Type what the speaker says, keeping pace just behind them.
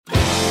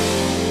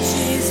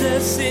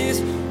Jesus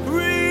is real.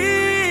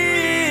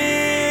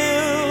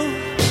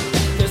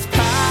 There's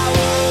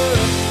power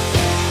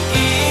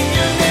in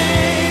your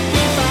name. We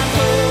find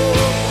hope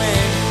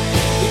when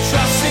we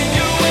trust in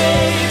your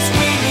ways.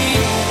 We need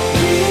you,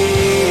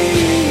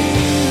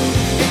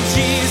 and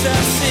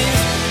Jesus is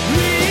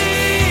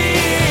real.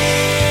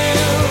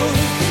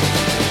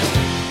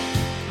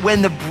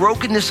 When the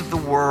brokenness of the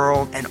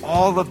world and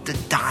all of the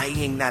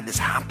dying that is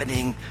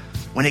happening,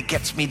 when it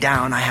gets me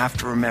down, I have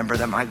to remember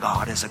that my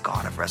God is a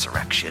God of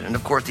resurrection. And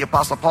of course, the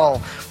Apostle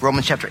Paul,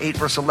 Romans chapter 8,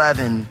 verse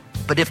 11,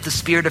 but if the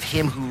spirit of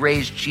him who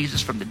raised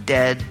Jesus from the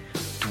dead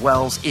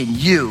dwells in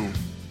you,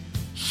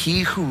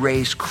 he who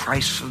raised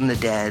Christ from the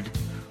dead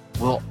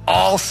will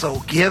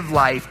also give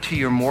life to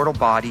your mortal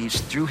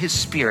bodies through his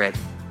spirit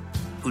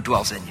who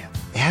dwells in you.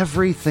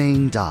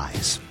 Everything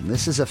dies.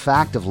 This is a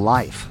fact of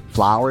life.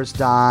 Flowers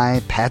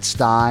die, pets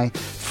die,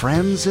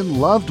 friends and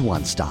loved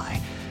ones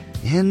die.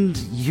 And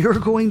you're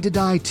going to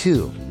die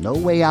too. No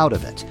way out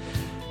of it.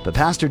 But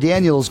Pastor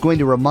Daniel is going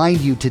to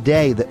remind you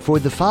today that for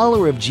the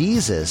follower of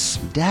Jesus,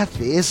 death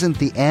isn't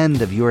the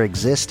end of your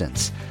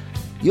existence.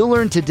 You'll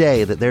learn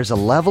today that there's a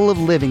level of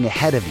living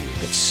ahead of you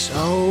that's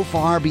so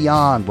far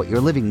beyond what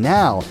you're living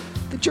now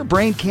that your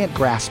brain can't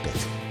grasp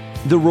it.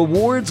 The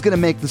reward's going to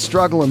make the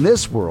struggle in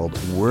this world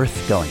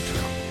worth going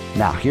through.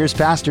 Now, here's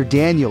Pastor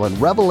Daniel in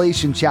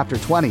Revelation chapter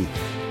 20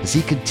 as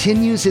he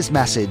continues his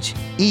message,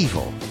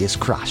 Evil is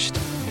Crushed.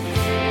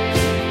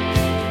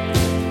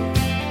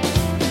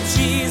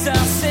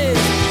 Jesus is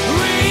real.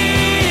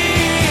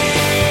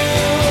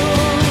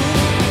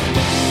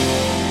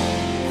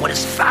 What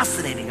is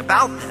fascinating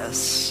about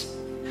this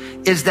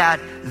is that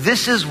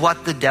this is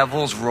what the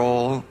devil's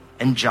role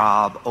and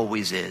job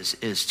always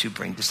is to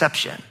bring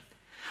deception.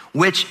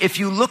 Which, if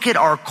you look at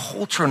our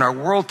culture and our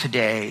world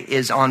today,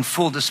 is on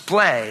full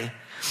display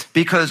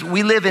because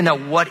we live in a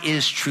what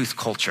is truth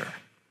culture.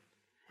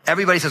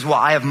 Everybody says, well,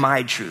 I have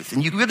my truth.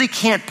 And you really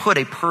can't put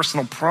a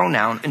personal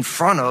pronoun in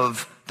front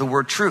of the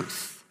word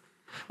truth.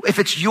 If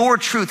it's your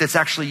truth, it's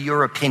actually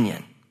your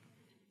opinion.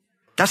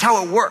 That's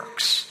how it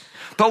works.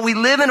 But we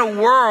live in a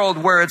world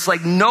where it's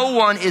like no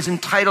one is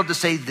entitled to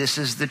say this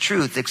is the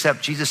truth,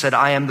 except Jesus said,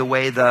 I am the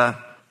way, the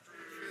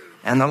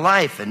and the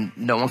life, and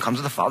no one comes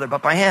to the Father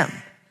but by him.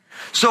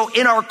 So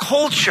in our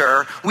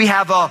culture, we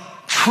have a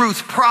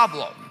truth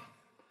problem.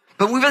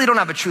 But we really don't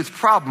have a truth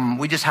problem.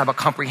 We just have a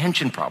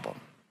comprehension problem.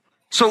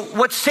 So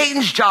what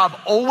Satan's job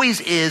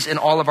always is in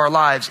all of our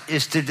lives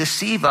is to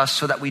deceive us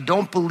so that we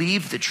don't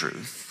believe the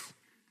truth.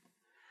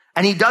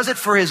 And he does it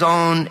for his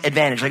own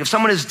advantage. Like if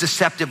someone is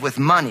deceptive with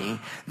money,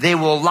 they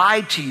will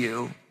lie to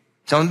you,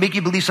 so make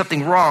you believe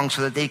something wrong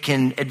so that they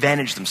can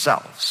advantage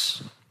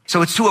themselves.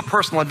 So it's to a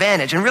personal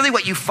advantage. And really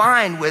what you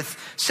find with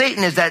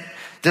Satan is that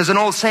there's an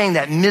old saying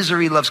that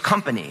misery loves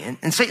company.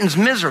 And Satan's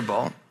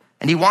miserable,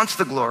 and he wants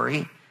the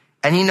glory,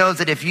 and he knows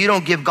that if you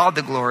don't give God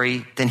the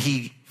glory, then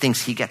he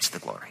thinks he gets the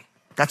glory.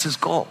 That's his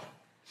goal.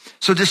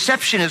 So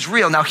deception is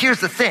real. Now here's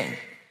the thing.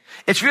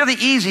 It's really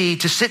easy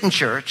to sit in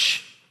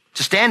church,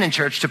 to stand in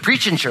church, to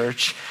preach in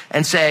church,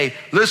 and say,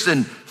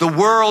 listen, the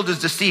world is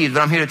deceived.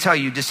 But I'm here to tell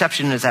you,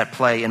 deception is at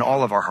play in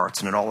all of our hearts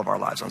and in all of our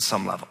lives on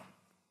some level.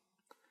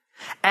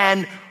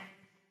 And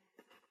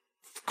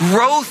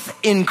growth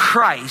in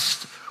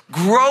Christ,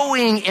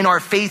 growing in our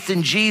faith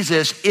in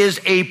Jesus is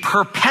a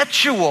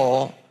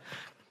perpetual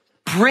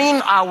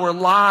bring our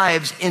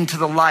lives into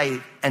the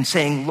light and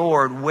saying,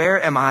 Lord,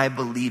 where am I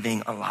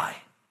believing a lie?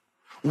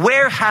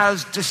 Where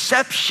has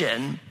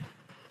deception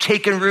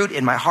taken root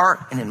in my heart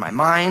and in my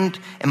mind,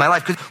 in my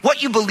life? Because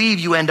what you believe,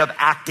 you end up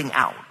acting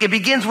out. It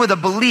begins with a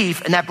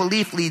belief, and that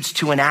belief leads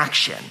to an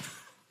action.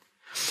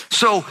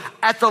 So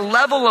at the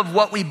level of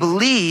what we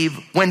believe,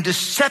 when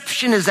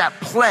deception is at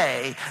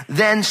play,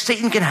 then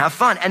Satan can have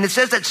fun. And it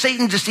says that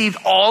Satan deceived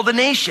all the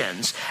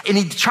nations, and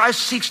he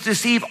seeks to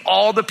deceive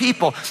all the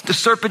people. The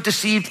serpent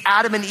deceived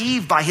Adam and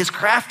Eve by his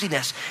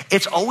craftiness.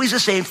 It's always the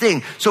same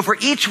thing. So for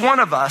each one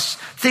of us,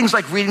 things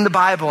like reading the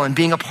Bible and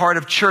being a part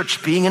of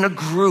church, being in a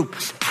group,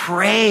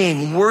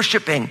 praying,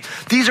 worshiping,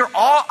 these are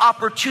all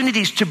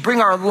opportunities to bring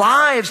our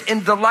lives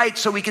into the light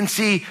so we can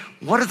see,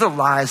 what are the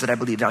lies that I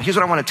believe? Now, here's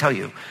what I want to tell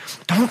you.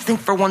 Don't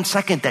think for one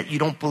second that you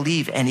don't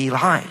believe any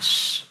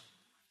lies.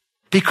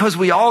 Because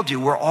we all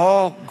do. We're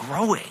all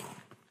growing.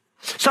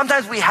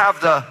 Sometimes we have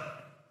the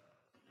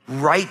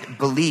right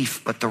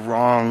belief, but the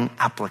wrong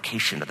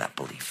application of that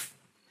belief.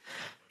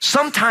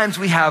 Sometimes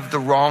we have the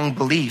wrong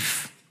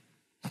belief,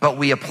 but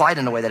we apply it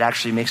in a way that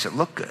actually makes it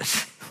look good.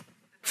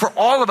 For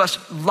all of us,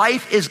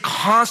 life is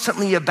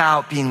constantly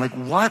about being like,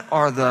 what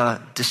are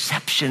the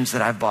deceptions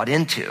that I've bought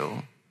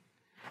into?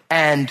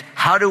 And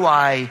how do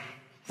I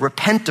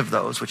repent of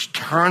those, which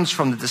turns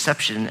from the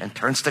deception and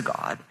turns to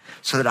God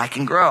so that I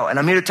can grow? And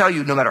I'm here to tell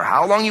you, no matter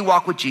how long you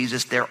walk with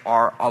Jesus, there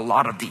are a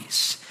lot of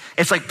these.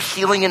 It's like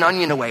peeling an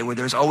onion away where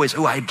there's always,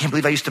 oh, I can't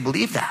believe I used to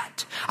believe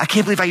that. I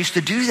can't believe I used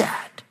to do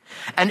that.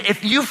 And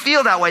if you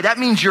feel that way, that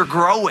means you're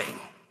growing.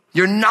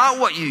 You're not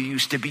what you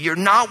used to be. You're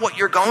not what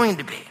you're going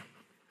to be.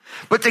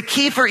 But the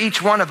key for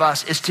each one of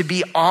us is to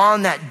be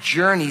on that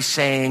journey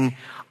saying,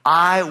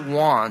 I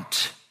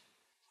want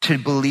to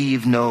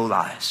believe no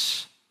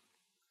lies.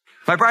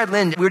 My bride,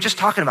 Lynn, we were just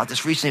talking about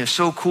this recently. It was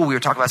so cool. We were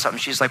talking about something.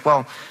 She's like,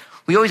 well,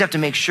 we always have to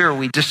make sure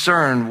we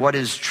discern what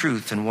is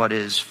truth and what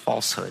is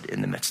falsehood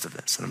in the midst of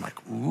this. And I'm like,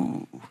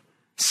 ooh,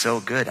 so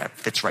good. That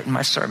fits right in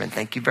my sermon.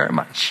 Thank you very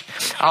much.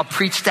 I'll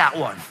preach that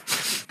one.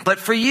 But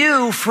for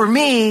you, for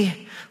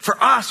me,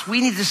 for us,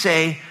 we need to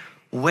say,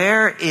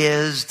 where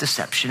is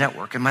deception at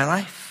work in my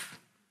life?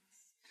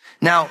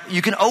 Now,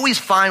 you can always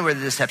find where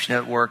the deception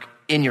at work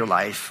in your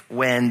life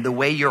when the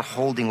way you're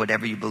holding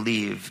whatever you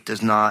believe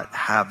does not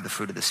have the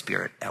fruit of the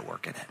Spirit at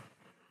work in it.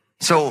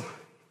 So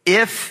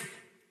if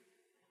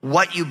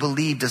what you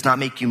believe does not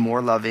make you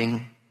more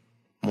loving,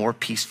 more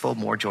peaceful,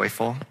 more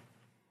joyful,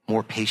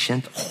 more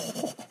patient,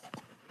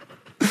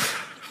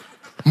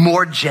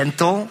 more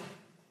gentle,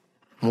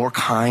 more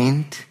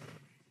kind,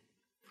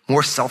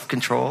 more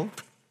self-controlled,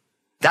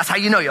 that's how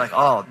you know. You're like,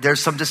 oh, there's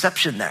some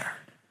deception there.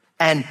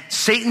 And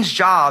Satan's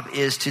job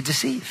is to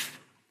deceive,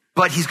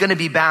 but he's going to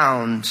be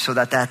bound so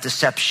that that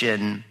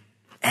deception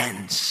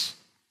ends.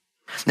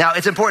 Now,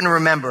 it's important to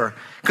remember,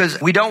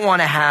 because we don't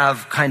want to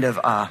have kind of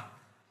a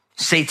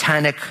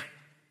satanic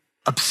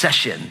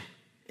obsession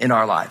in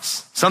our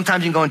lives.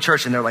 Sometimes you can go in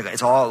church and they're like,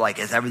 it's all like,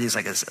 everything's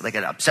like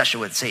an obsession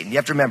with Satan. You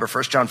have to remember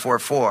 1 John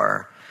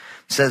 4:4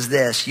 says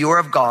this, you are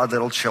of God,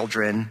 little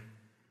children,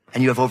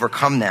 and you have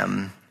overcome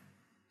them,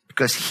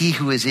 because he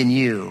who is in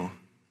you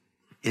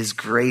is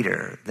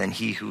greater than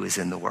he who is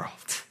in the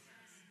world.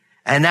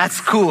 And that's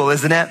cool,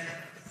 isn't it?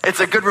 It's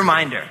a good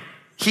reminder.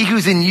 He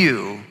who's in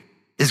you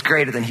is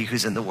greater than he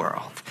who's in the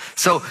world.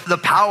 So the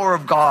power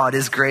of God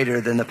is greater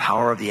than the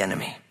power of the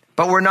enemy.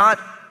 But we're not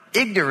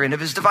ignorant of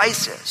his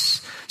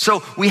devices.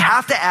 So we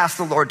have to ask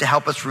the Lord to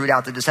help us root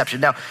out the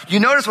deception. Now, you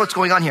notice what's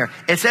going on here.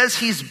 It says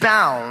he's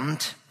bound,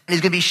 and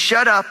he's going to be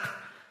shut up,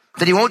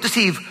 that he won't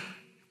deceive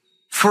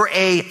for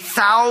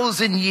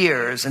 1,000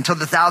 years, until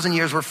the 1,000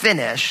 years were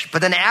finished.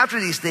 But then after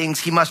these things,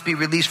 he must be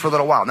released for a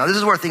little while. Now, this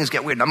is where things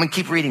get weird. I'm going to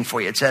keep reading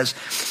for you. It says,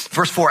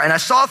 verse 4, and I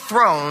saw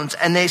thrones,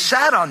 and they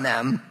sat on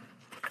them,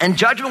 and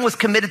judgment was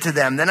committed to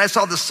them. Then I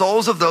saw the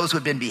souls of those who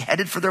had been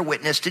beheaded for their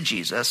witness to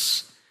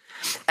Jesus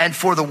and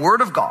for the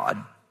word of God,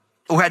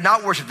 who had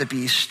not worshiped the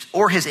beast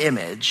or his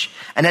image,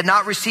 and had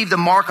not received the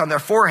mark on their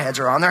foreheads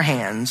or on their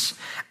hands.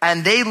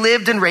 And they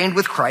lived and reigned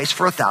with Christ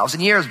for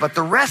 1,000 years. But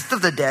the rest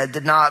of the dead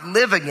did not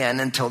live again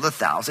until the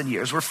 1,000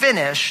 years were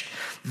finished.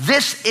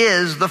 This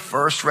is the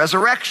first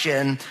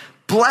resurrection.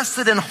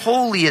 Blessed and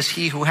holy is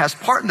he who has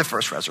part in the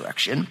first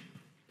resurrection.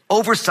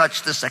 Over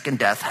such the second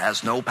death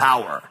has no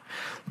power.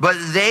 But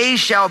they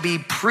shall be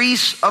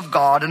priests of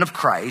God and of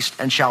Christ,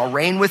 and shall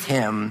reign with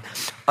him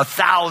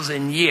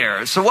 1,000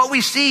 years. So what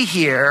we see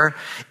here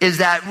is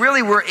that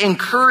really we're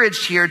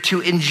encouraged here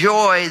to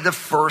enjoy the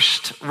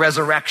first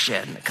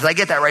resurrection. Because I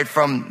get that right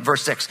from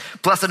verse 6.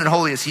 Blessed and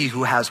holy is he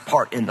who has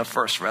part in the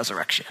first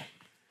resurrection.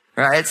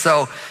 Right?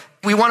 So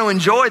we want to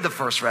enjoy the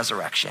first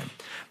resurrection.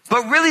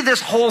 But really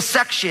this whole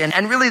section,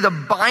 and really the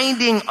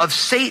binding of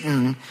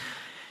Satan,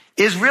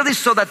 is really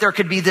so that there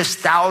could be this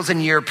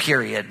 1,000-year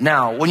period.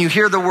 Now, when you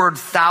hear the word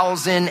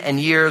 1,000 and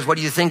years, what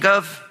do you think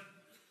of?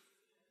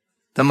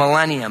 The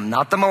millennium,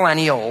 not the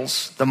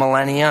millennials, the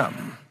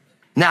millennium.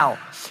 Now,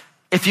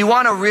 if you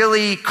want a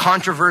really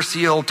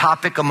controversial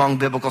topic among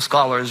biblical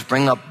scholars,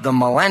 bring up the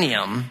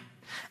millennium,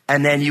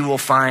 and then you will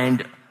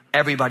find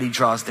everybody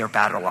draws their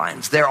battle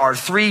lines. There are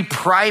 3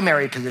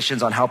 primary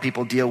positions on how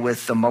people deal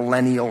with the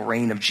millennial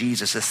reign of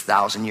Jesus, this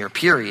 1,000-year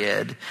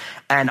period,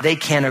 and they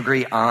can't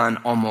agree on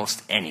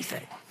almost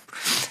anything.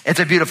 It's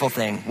a beautiful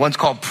thing. One's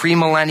called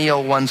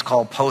premillennial, one's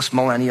called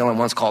postmillennial, and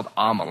one's called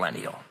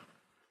amillennial.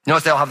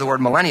 Notice they all have the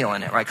word millennial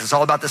in it, right? Because it's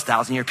all about this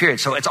 1,000-year period.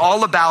 So it's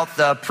all about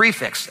the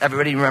prefix.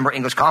 Everybody remember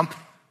English comp?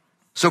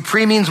 So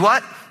pre means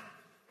what?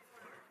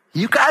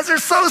 You guys are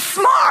so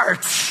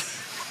smart.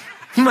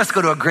 You must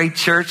go to a great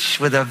church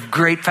with a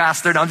great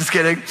pastor. No, I'm just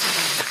kidding.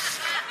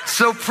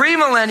 So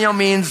premillennial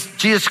means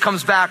Jesus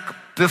comes back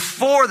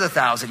before the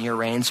 1,000-year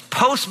reigns.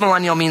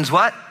 Postmillennial means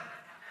what?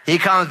 He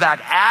comes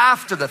back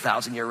after the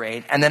 1,000-year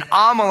reign. And then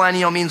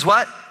amillennial means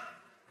what?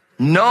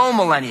 No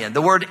millennium.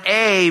 The word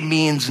a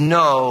means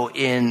no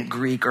in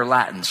Greek or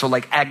Latin. So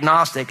like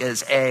agnostic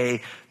is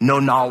a, no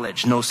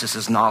knowledge. Gnosis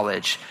is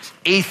knowledge.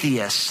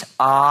 Atheist,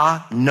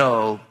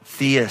 no,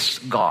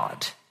 theist,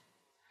 God.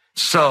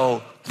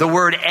 So the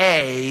word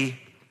a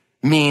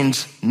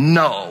means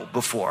no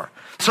before.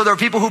 So there are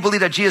people who believe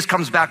that Jesus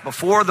comes back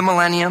before the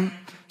millennium.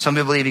 Some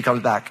people believe he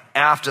comes back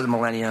after the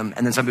millennium.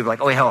 And then some people are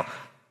like, oh, hell,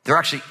 there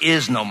actually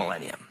is no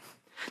millennium.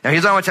 Now,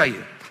 here's what I want to tell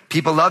you.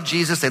 People love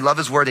Jesus. They love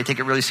his word. They take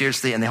it really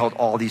seriously, and they hold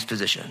all these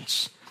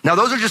positions. Now,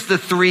 those are just the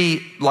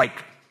three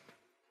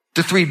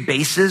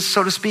bases,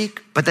 so to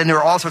speak. But then there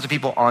are all sorts of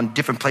people on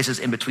different places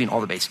in between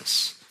all the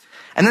bases.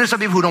 And then there's some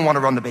people who don't want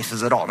to run the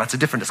bases at all. That's a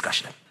different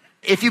discussion.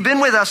 If you've been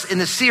with us in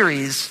this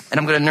series, and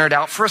I'm going to nerd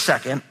out for a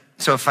second,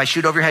 so if I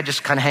shoot over your head,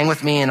 just kind of hang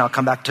with me and I'll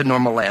come back to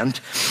normal land.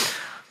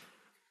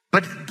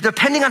 But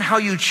depending on how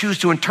you choose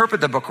to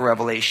interpret the book of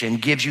Revelation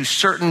gives you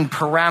certain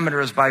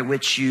parameters by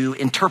which you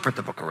interpret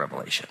the book of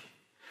Revelation.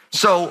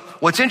 So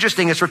what's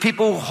interesting is for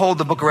people who hold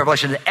the book of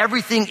Revelation, that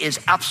everything is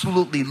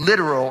absolutely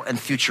literal and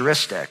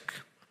futuristic.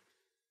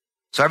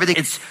 So everything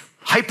is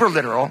hyper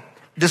literal.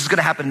 This is going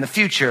to happen in the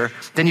future.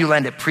 Then you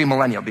land at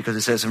premillennial because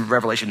it says in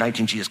Revelation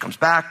 19, Jesus comes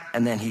back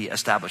and then he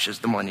establishes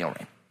the millennial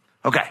reign.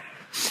 Okay.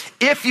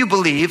 If you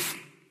believe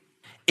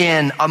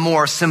in a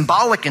more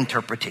symbolic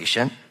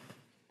interpretation,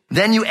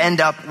 then you end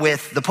up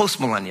with the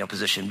postmillennial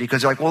position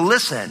because you're like, well,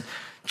 listen,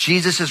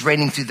 Jesus is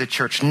reigning through the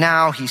church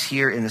now. He's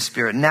here in the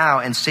spirit now,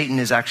 and Satan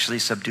is actually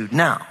subdued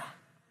now.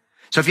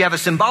 So if you have a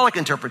symbolic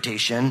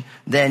interpretation,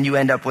 then you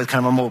end up with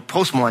kind of a more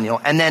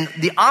postmillennial. And then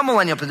the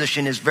amillennial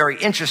position is very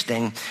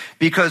interesting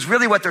because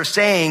really what they're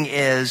saying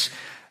is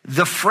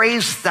the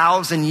phrase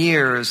 1,000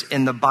 years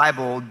in the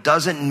Bible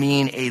doesn't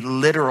mean a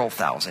literal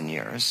 1,000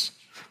 years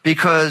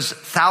because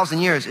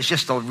 1,000 years is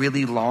just a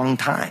really long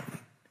time.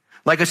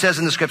 Like it says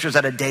in the scriptures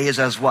that a day is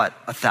as what?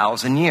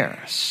 1,000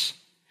 years.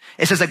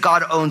 It says that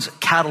God owns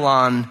cattle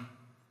on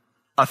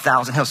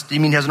 1,000 hills. Do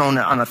you mean he doesn't own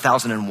it on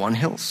 1,001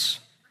 hills?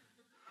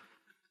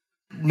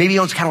 Maybe he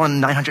owns cattle on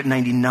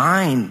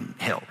 999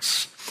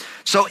 hills.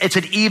 So it's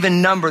an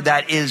even number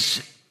that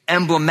is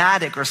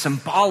emblematic or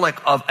symbolic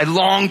of a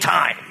long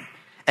time.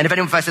 And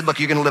if I said, look,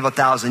 you're going to live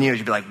 1,000 years,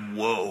 you'd be like,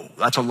 whoa,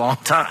 that's a long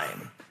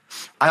time.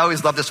 I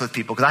always love this with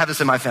people because I have this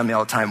in my family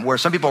all the time where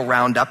some people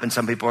round up and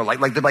some people are like,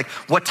 they're like,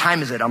 what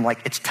time is it? I'm like,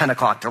 it's 10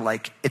 o'clock. They're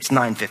like, it's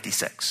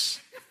 9:56.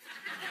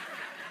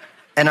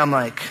 And I'm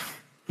like,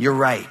 you're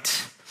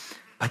right,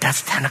 but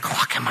that's 10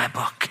 o'clock in my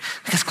book.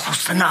 It's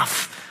close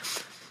enough.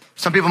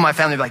 Some people in my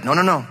family are like,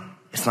 no,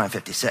 it's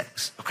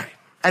 9:56. Okay.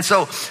 And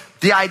so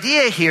the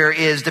idea here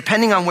is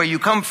depending on where you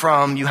come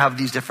from, you have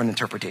these different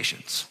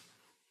interpretations.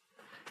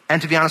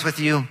 And to be honest with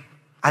you,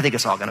 I think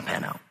it's all going to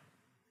pan out.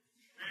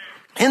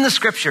 In the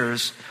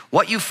scriptures,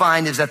 what you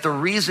find is that the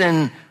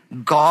reason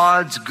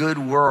God's good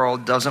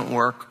world doesn't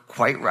work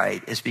quite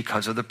right is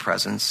because of the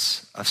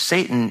presence of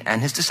Satan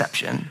and his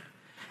deception.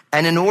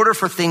 And in order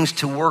for things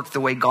to work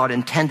the way God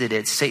intended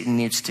it, Satan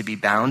needs to be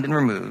bound and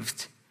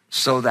removed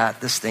so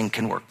that this thing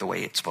can work the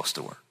way it's supposed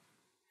to work.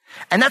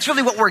 And that's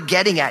really what we're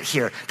getting at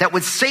here, that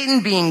with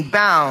Satan being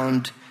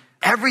bound,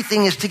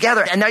 everything is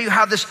together. And now you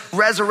have this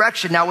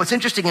resurrection. Now what's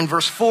interesting in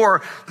verse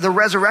 4, the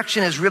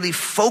resurrection is really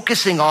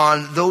focusing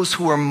on those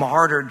who were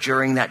martyred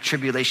during that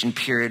tribulation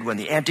period when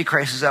the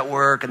Antichrist is at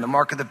work and the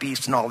mark of the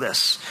beast and all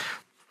this.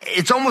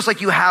 It's almost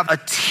like you have a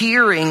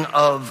tiering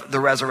of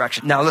the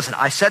resurrection. Now listen,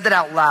 I said that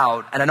out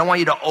loud and I don't want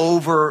you to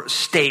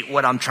overstate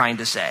what I'm trying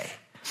to say.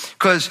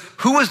 Because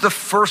who was the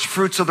first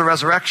fruits of the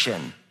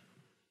resurrection?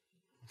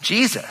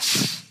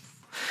 Jesus.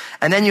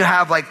 And then you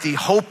have like the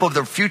hope of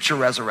the future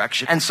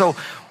resurrection. And so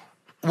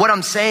what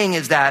I'm saying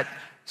is that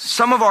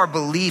some of our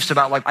beliefs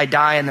about like I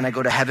die and then I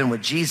go to heaven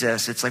with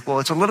Jesus, it's like, well,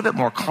 it's a little bit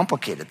more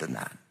complicated than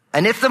that.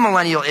 And if the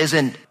millennial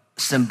isn't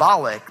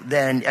symbolic,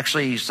 then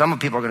actually some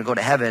people are going to go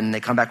to heaven and they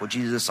come back with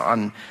Jesus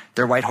on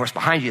their white horse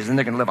behind you, and then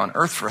they're going to live on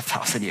earth for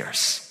 1,000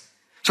 years.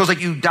 So it's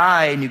like you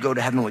die and you go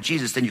to heaven with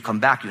Jesus, then you come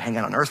back, you hang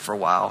out on earth for a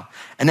while,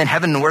 and then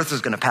heaven and earth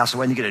is going to pass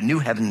away and you get a new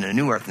heaven and a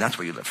new earth, and that's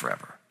where you live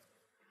forever.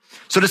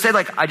 So to say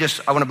like, I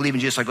want to believe in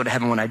Jesus so I go to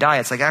heaven when I die,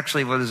 it's like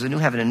actually, well, there's a new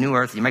heaven and a new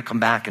earth, you might come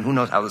back and who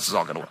knows how this is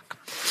all going to work.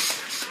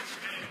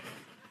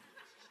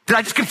 Did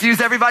I just confuse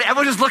everybody?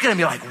 Everyone's just looking at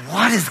me like,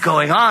 what is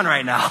going on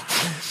right now?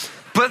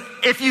 But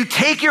if you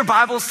take your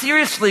Bible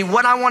seriously,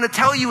 what I want to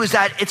tell you is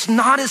that it's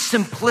not as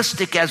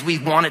simplistic as we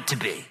want it to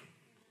be.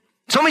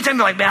 So many times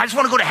you're like, man, I just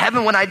want to go to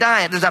heaven when I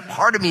die. And there's that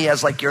part of me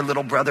as like your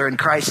little brother in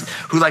Christ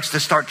who likes to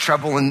start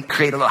trouble and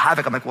create a little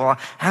havoc. I'm like, well,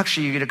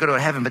 actually you're going to go to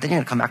heaven, but then you're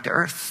going to come back to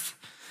earth.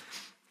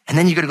 And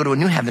then you're going to go to a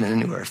new heaven and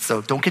a new earth.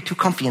 So don't get too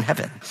comfy in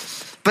heaven.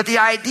 But the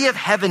idea of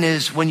heaven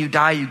is when you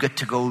die, you get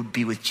to go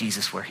be with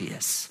Jesus where he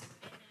is.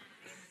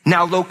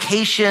 Now,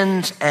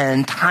 locations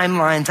and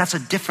timelines, that's a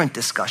different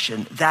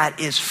discussion that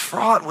is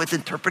fraught with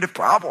interpretive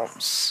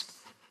problems.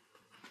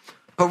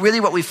 But really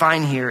what we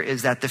find here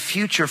is that the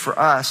future for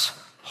us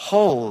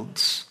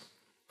holds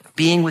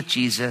being with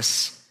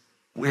Jesus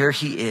where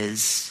he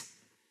is,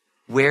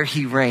 where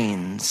he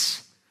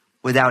reigns,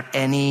 without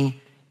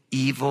any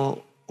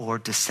evil or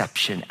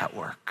deception at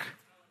work.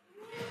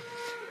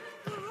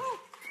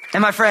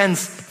 And my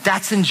friends,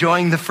 that's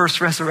enjoying the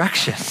first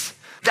resurrection.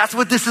 That's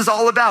what this is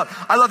all about.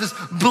 I love this.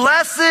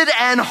 Blessed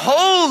and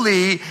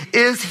holy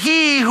is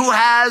he who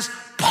has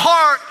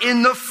part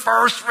in the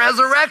first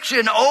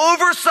resurrection.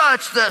 Over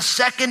such the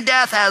second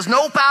death has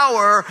no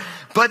power,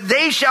 but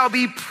they shall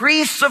be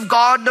priests of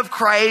God and of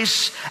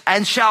Christ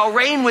and shall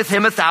reign with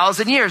him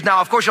 1,000 years. Now,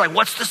 of course, you're like,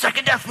 what's the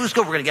second death, Fusco?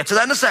 We're going to get to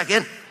that in a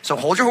second. So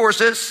hold your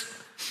horses.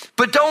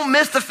 But don't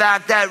miss the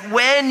fact that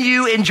when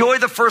you enjoy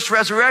the first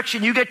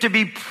resurrection, you get to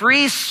be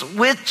priests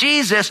with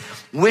Jesus,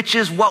 which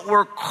is what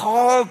we're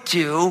called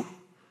to,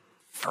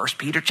 1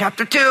 Peter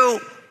chapter 2.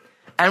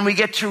 And we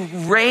get to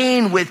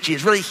reign with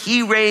Jesus. Really,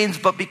 he reigns,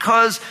 but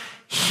because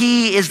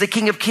he is the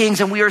King of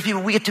Kings and we are his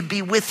people, we get to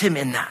be with him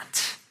in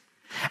that.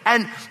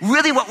 And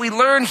really what we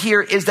learn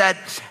here is that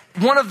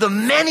one of the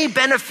many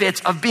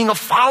benefits of being a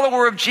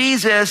follower of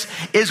Jesus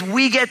is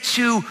we get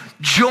to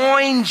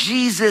join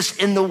Jesus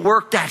in the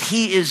work that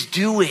he is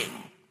doing.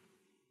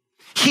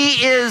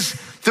 He is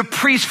the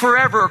priest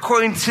forever,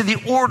 according to the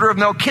order of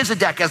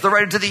Melchizedek, as the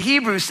writer to the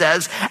Hebrews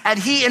says, and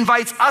he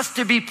invites us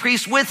to be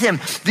priests with him.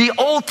 The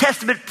Old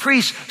Testament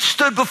priest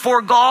stood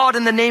before God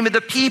in the name of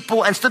the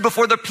people and stood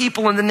before the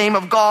people in the name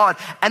of God.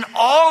 And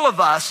all of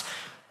us,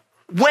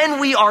 when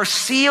we are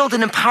sealed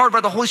and empowered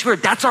by the Holy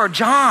Spirit, that's our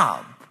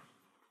job.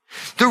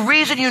 The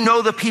reason you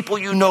know the people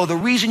you know, the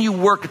reason you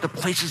work at the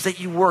places that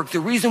you work, the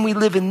reason we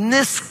live in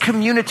this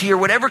community or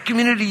whatever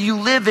community you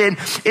live in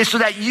is so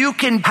that you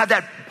can have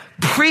that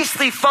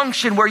priestly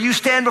function where you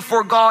stand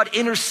before God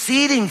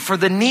interceding for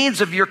the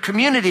needs of your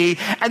community,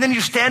 and then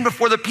you stand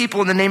before the people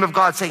in the name of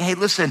God saying, hey,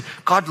 listen,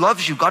 God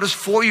loves you. God is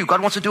for you.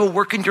 God wants to do a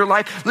work in your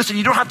life. Listen,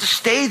 you don't have to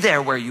stay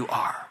there where you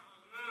are.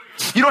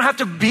 You don't have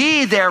to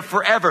be there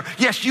forever.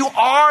 Yes, you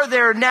are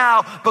there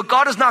now, but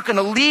God is not going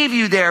to leave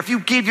you there. If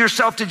you give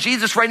yourself to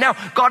Jesus right now,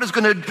 God is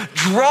going to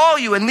draw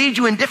you and lead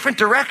you in different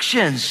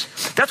directions.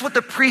 That's what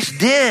the priest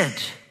did.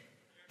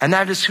 And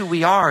that is who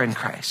we are in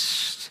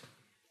Christ.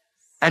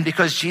 And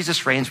because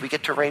Jesus reigns, we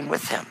get to reign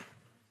with him.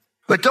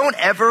 But don't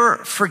ever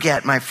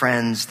forget, my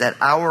friends, that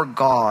our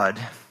God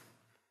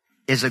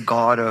is a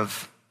God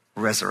of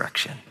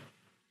resurrection.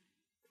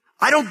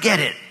 I don't get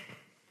it.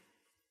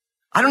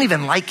 I don't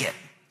even like it.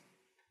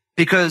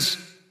 Because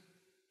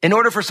in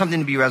order for something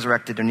to be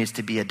resurrected, there needs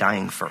to be a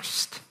dying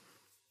first.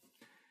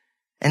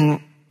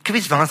 And can we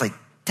just be honest, like,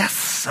 death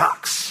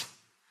sucks.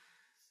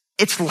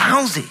 It's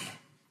lousy.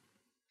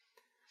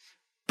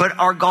 But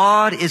our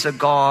God is a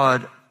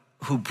God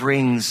who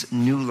brings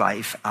new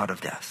life out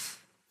of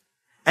death.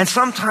 And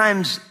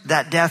sometimes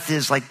that death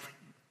is like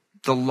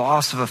the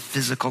loss of a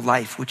physical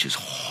life, which is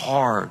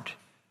hard.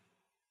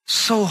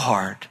 So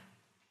hard.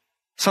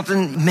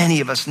 Something many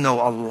of us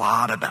know a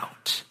lot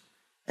about.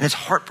 And it's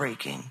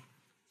heartbreaking.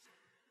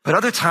 But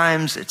other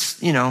times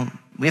it's, we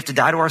have to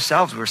die to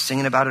ourselves. We were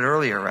singing about it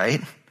earlier,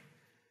 right?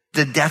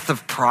 The death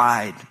of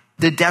pride,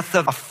 the death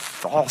of a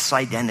false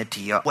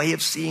identity, a way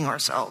of seeing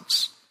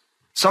ourselves.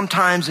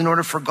 Sometimes in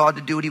order for God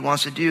to do what he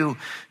wants to do,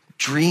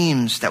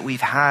 dreams that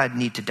we've had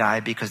need to die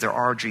because they're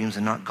our dreams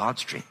and not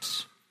God's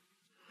dreams.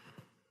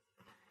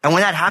 And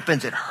when that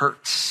happens, it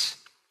hurts.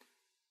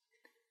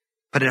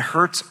 But it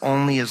hurts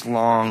only as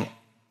long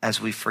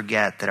as we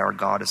forget that our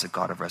God is a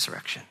God of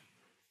resurrection.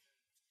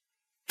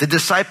 The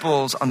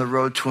disciples on the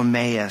road to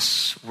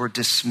Emmaus were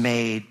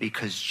dismayed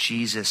because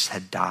Jesus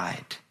had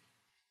died.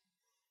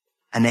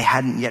 And they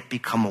hadn't yet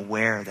become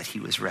aware that he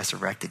was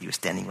resurrected. He was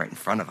standing right in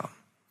front of them.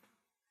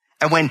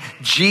 And when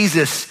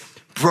Jesus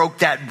broke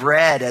that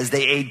bread as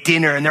they ate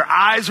dinner and their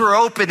eyes were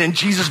open and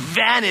Jesus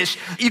vanished,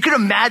 you can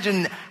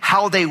imagine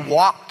how they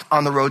walked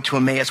on the road to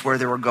Emmaus, where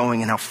they were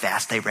going, and how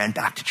fast they ran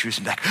back to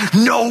Jerusalem. Like,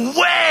 no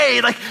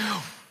way! Like,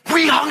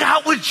 we hung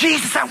out with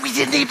Jesus and we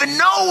didn't even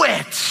know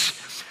it.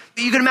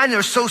 You can imagine they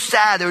were so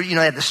sad. They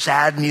had the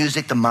sad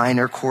music, the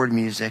minor chord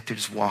music. They're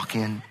just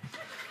walking.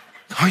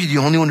 Are you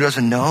the only one who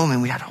doesn't know? I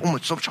mean, we had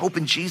so much hope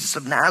in Jesus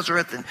of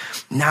Nazareth, and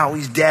now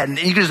he's dead. And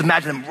you can just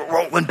imagine them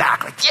rolling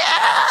back like,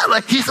 yeah,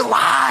 like he's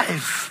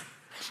alive.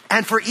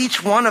 And for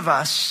each one of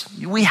us,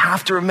 we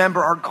have to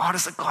remember our God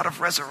is a God of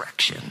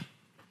resurrection.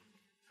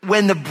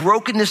 When the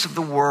brokenness of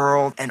the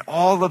world and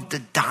all of the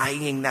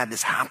dying that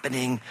is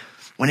happening,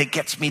 when it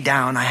gets me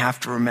down, I have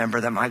to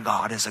remember that my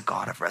God is a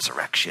God of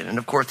resurrection. And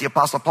of course, the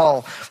Apostle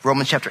Paul,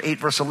 Romans chapter 8,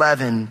 verse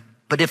 11,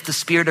 but if the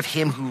spirit of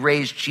him who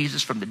raised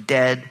Jesus from the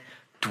dead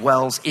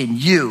dwells in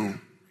you,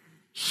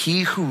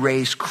 he who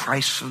raised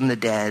Christ from the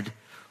dead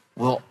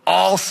will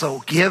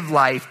also give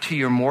life to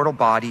your mortal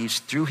bodies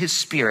through his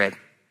spirit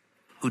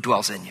who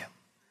dwells in you.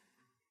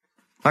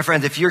 My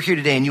friends, if you're here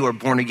today and you are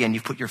born again,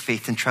 you've put your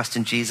faith and trust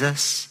in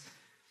Jesus,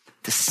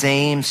 the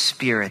same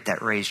spirit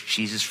that raised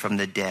Jesus from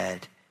the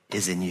dead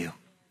is in you.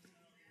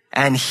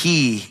 And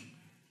he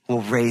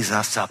will raise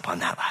us up on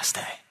that last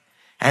day.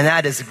 And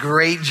that is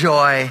great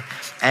joy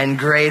and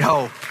great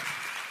hope.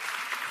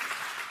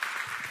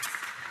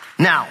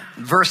 Now,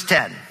 verse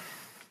 10.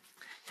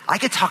 I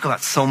could talk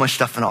about so much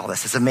stuff in all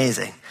this. It's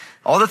amazing.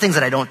 All the things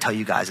that I don't tell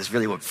you guys is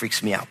really what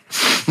freaks me out.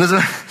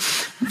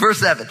 Verse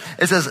 7,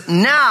 it says,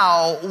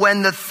 now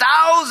when the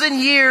 1,000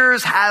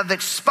 years have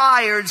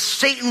expired,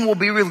 Satan will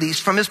be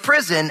released from his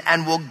prison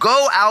and will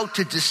go out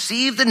to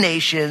deceive the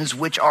nations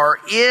which are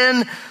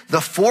in the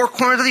four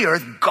corners of the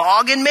earth,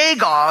 Gog and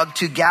Magog,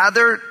 to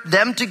gather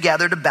them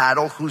together to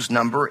battle, whose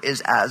number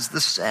is as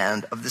the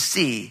sand of the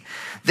sea.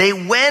 They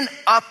went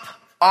up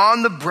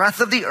on the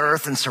breadth of the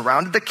earth and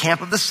surrounded the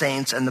camp of the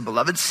saints and the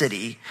beloved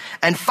city.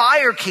 And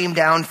fire came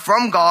down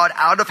from God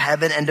out of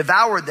heaven and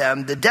devoured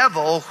them. The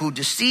devil who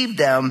deceived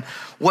them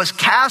was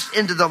cast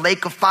into the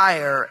lake of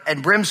fire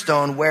and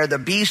brimstone, where the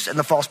beast and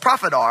the false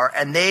prophet are,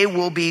 and they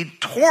will be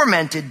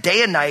tormented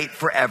day and night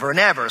forever and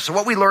ever. So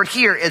what we learned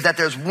here is that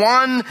there's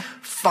one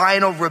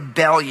final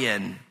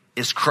rebellion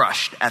is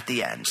crushed at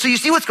the end. So you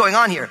see what's going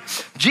on here.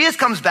 Jesus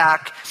comes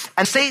back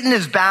and Satan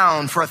is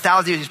bound for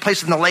 1,000 years. He's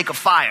placed in the lake of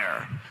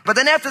fire. But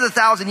then after the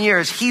 1,000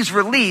 years, he's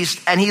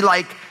released and he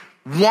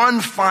one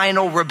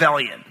final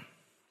rebellion,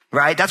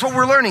 right? That's what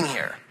we're learning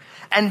here.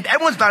 And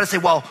everyone's about to say,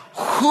 well,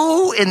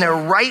 who in their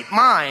right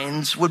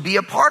minds would be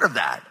a part of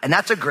that? And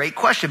that's a great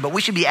question, but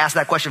we should be asked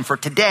that question for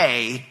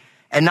today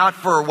and not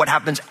for what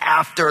happens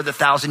after the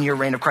 1,000-year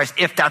reign of Christ,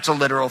 if that's a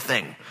literal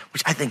thing,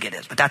 which I think it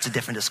is, but that's a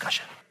different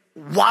discussion.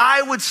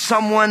 Why would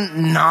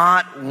someone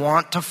not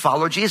want to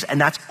follow Jesus?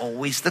 And that's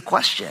always the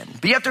question.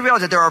 But you have to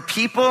realize that there are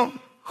people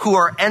who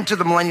are enter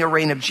the millennial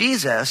reign of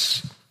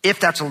Jesus,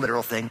 if that's a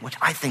literal thing, which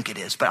I think it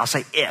is, but I'll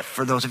say if,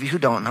 for those of you who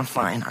don't, I'm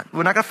fine.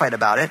 We're not going to fight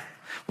about it.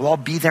 We'll all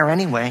be there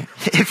anyway.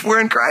 If we're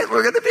in Christ,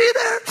 we're going to be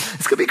there.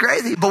 It's going to be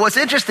crazy. But what's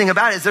interesting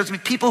about it is there's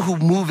people who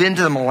move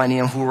into the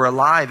millennium who were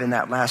alive in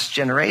that last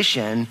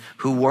generation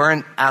who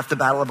weren't at the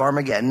Battle of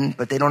Armageddon,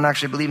 but they don't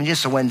actually believe in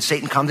Jesus. So when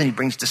Satan comes and he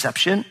brings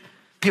deception,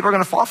 people are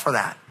going to fall for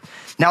that.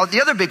 Now,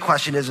 the other big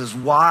question is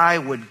why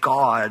would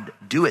God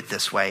do it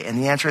this way? And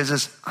the answer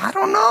is I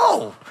don't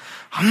know.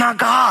 I'm not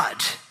God.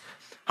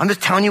 I'm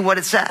just telling you what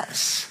it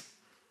says.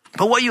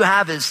 But what you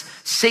have is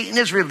Satan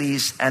is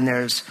released and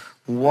there's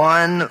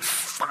one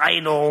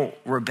final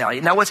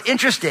rebellion. Now, what's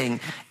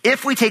interesting,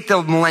 if we take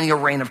the millennial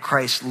reign of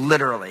Christ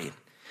literally,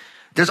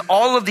 there's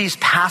all of these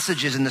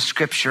passages in the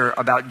scripture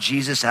about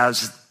Jesus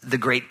as the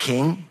great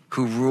king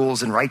who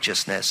rules in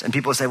righteousness. And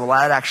people say, well,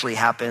 that actually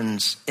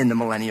happens in the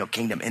millennial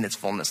kingdom in its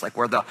fullness, like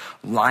where the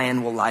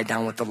lion will lie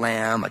down with the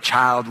lamb, a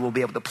child will be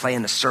able to play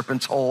in the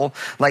serpent's hole.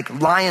 Like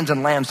lions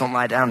and lambs don't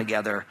lie down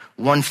together.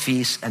 One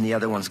feasts and the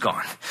other one's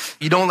gone.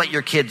 You don't let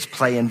your kids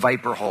play in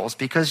viper holes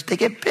because they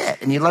get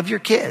bit and you love your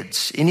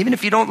kids. And even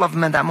if you don't love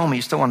them at that moment,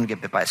 you still want them to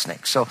get bit by a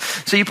snake. So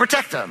you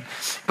protect them.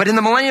 But in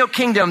the millennial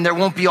kingdom, there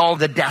won't be all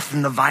the death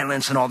and the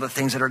violence and all the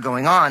things that are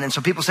going on. And so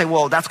people say,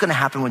 well, that's going to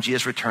happen when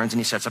Jesus returns and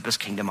he sets up his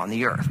kingdom on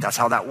the earth. That's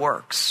how that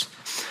works.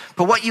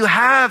 But what you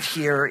have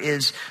here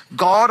is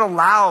God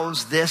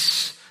allows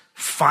this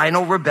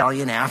final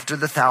rebellion after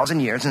the 1,000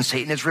 years and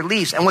Satan is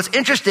released. And what's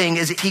interesting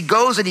is he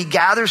goes and he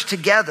gathers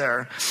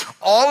together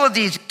all of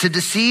these to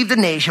deceive the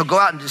nation. He'll go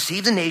out and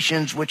deceive the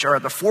nations which are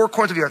at the four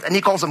corners of the earth. And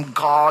he calls them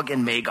Gog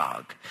and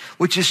Magog,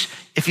 which is,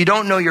 if you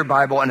don't know your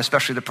Bible and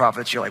especially the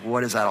prophets, you're like,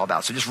 what is that all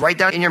about? So just write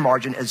down in your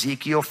margin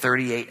Ezekiel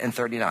 38 and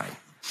 39.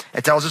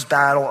 It tells us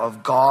battle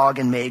of Gog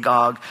and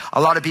Magog.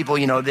 A lot of people,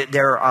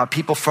 there are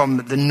people from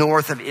the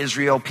north of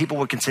Israel. People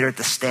would consider it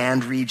the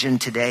Stand region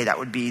today. That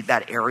would be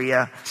that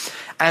area.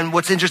 And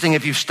what's interesting,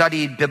 if you've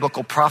studied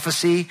biblical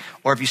prophecy,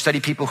 or if you study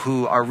people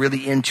who are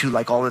really into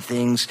all the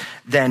things,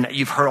 then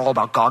you've heard all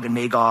about Gog and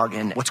Magog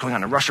and what's going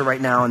on in Russia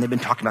right now. And they've been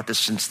talking about this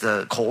since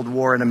the Cold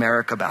War in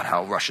America, about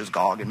how Russia's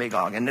Gog and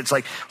Magog. And it's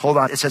like, hold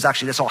on, it says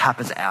actually this all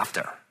happens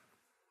after.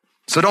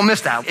 So don't miss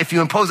that. If you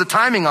impose a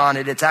timing on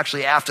it, it's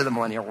actually after the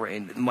millennial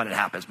reign when it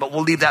happens. But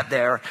we'll leave that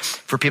there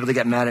for people to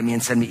get mad at me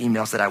and send me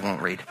emails that I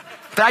won't read.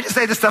 But I just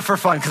say this stuff for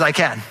fun because I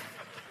can.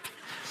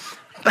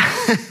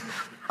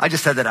 I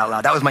just said that out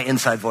loud. That was my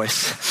inside voice.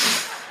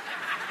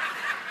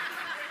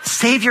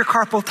 Save your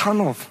carpal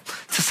tunnel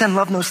to send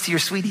love notes to your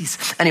sweeties.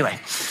 Anyway.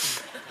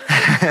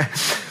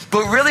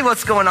 But really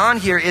what's going on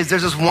here is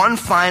there's this one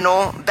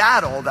final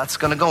battle that's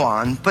going to go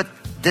on. But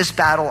this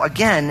battle,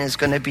 again, is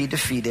going to be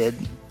defeated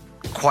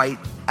quite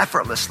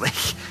effortlessly.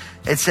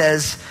 It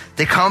says,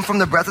 they come from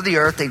the breadth of the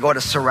earth, they go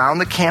to surround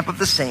the camp of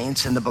the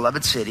saints in the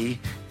beloved city,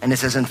 and it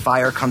says, and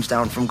fire comes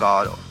down from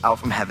God out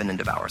from heaven and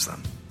devours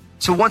them.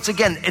 So once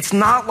again, it's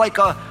not like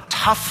a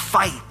tough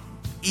fight.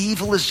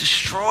 Evil is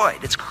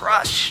destroyed, it's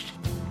crushed.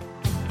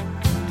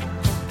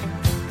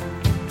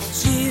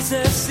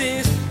 Jesus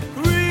is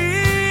real.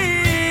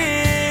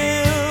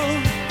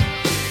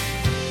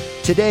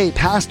 Today,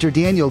 Pastor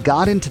Daniel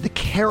got into the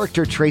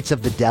character traits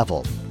of the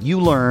devil. You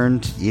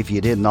learned, if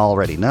you didn't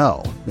already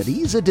know, that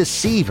he's a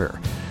deceiver.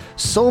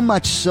 So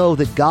much so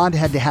that God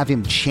had to have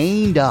him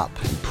chained up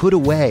and put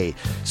away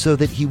so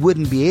that he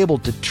wouldn't be able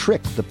to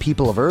trick the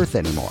people of earth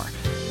anymore.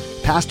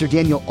 Pastor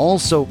Daniel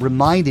also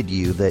reminded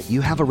you that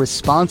you have a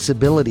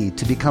responsibility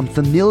to become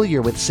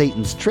familiar with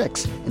Satan's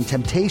tricks and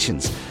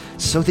temptations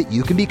so that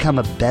you can become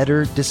a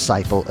better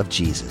disciple of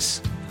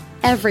Jesus.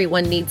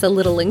 Everyone needs a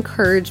little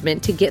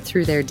encouragement to get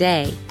through their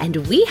day, and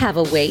we have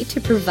a way to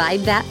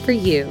provide that for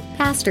you.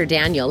 Pastor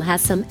Daniel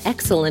has some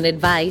excellent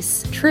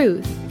advice,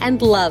 truth,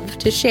 and love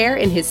to share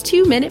in his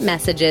 2-minute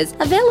messages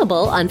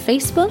available on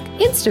Facebook,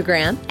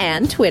 Instagram,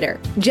 and Twitter.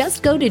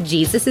 Just go to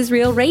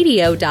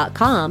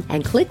JesusIsRealRadio.com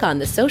and click on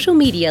the social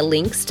media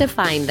links to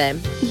find them.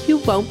 You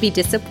won't be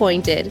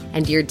disappointed,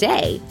 and your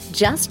day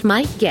just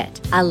might get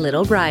a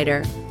little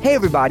brighter. Hey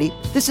everybody,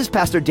 this is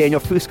Pastor Daniel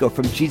Fusco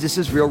from Jesus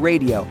is Real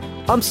Radio.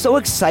 I'm so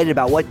excited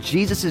about what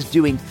Jesus is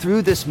doing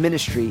through this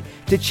ministry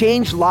to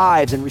change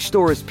lives and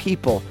restore his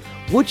people.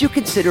 Would you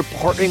consider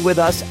partnering with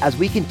us as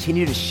we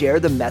continue to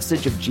share the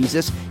message of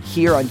Jesus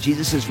here on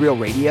Jesus is Real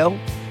Radio?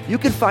 You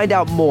can find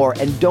out more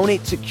and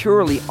donate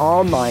securely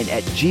online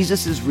at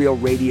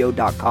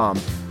JesusIsRealRadio.com.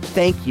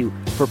 Thank you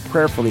for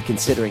prayerfully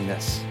considering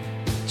this.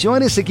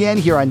 Join us again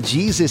here on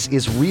Jesus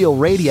is Real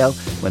Radio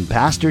when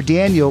Pastor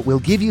Daniel will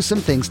give you some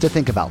things to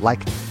think about,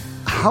 like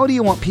how do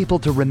you want people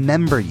to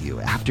remember you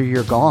after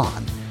you're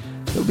gone?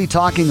 He'll be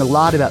talking a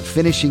lot about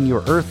finishing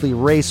your earthly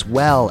race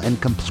well and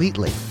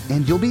completely,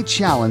 and you'll be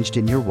challenged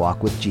in your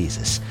walk with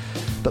Jesus.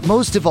 But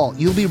most of all,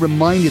 you'll be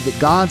reminded that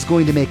God's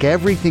going to make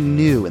everything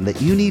new and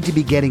that you need to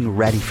be getting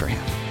ready for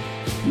Him.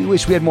 We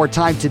wish we had more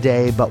time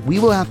today, but we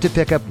will have to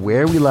pick up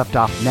where we left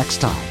off next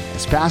time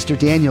as Pastor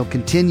Daniel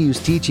continues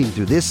teaching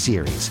through this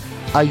series,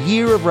 A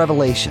Year of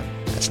Revelation.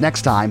 That's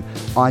next time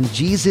on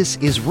Jesus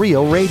is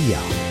Real Radio.